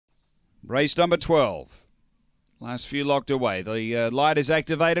Race number 12. Last few locked away. The light is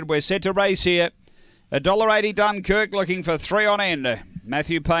activated. We're set to race here. $1.80 Dunkirk, looking for 3 on end.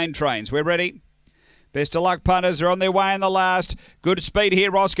 Matthew Payne trains. We're ready. Best of luck punters are on their way in the last. Good speed here.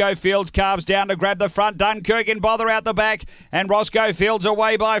 Roscoe Fields carves down to grab the front. Dunkirk in bother out the back. And Roscoe Fields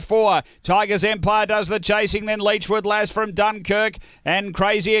away by 4. Tiger's Empire does the chasing. Then Leechwood Lass from Dunkirk. And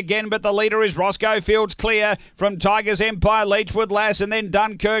Crazy again. But the leader is Roscoe Fields clear from Tiger's Empire. Leechwood Lass and then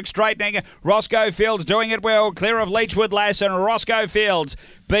Dunkirk straightening. Roscoe Fields doing it well. Clear of Leechwood Lass and Roscoe Fields.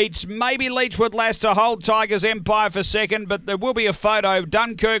 Beats maybe Leechwood Lass to hold Tiger's Empire for second, but there will be a photo.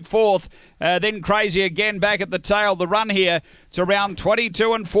 Dunkirk fourth, then Crazy again back at the tail. The run here, it's around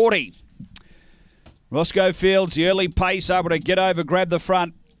 22 and 40. Roscoe Fields, the early pace, able to get over, grab the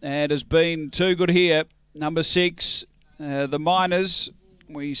front, and has been too good here. Number 6, the Miners,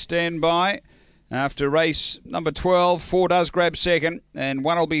 we stand by. After race number 12, 4 does grab second, and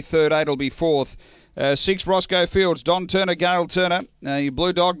 1 will be third, 8 will be fourth. 6 Roscoe Fields, Don Turner, Gail Turner,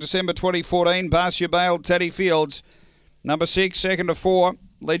 Blue Dog, December 2014, Barcia Bale, Teddy Fields. Number 6, second to 4,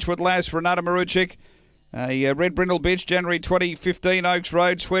 Leechwood Lass, Renata Maruchik. Red Brindle Bitch, January 2015, Oaks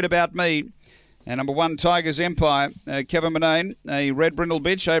Road, Sweet About Me. And number 1, Tiger's Empire, Kevin Manane, Red Brindle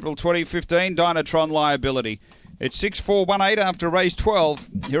Bitch, April 2015, Dynatron Liability. It's 6-4-1-8 after race 12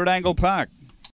 here at Angle Park.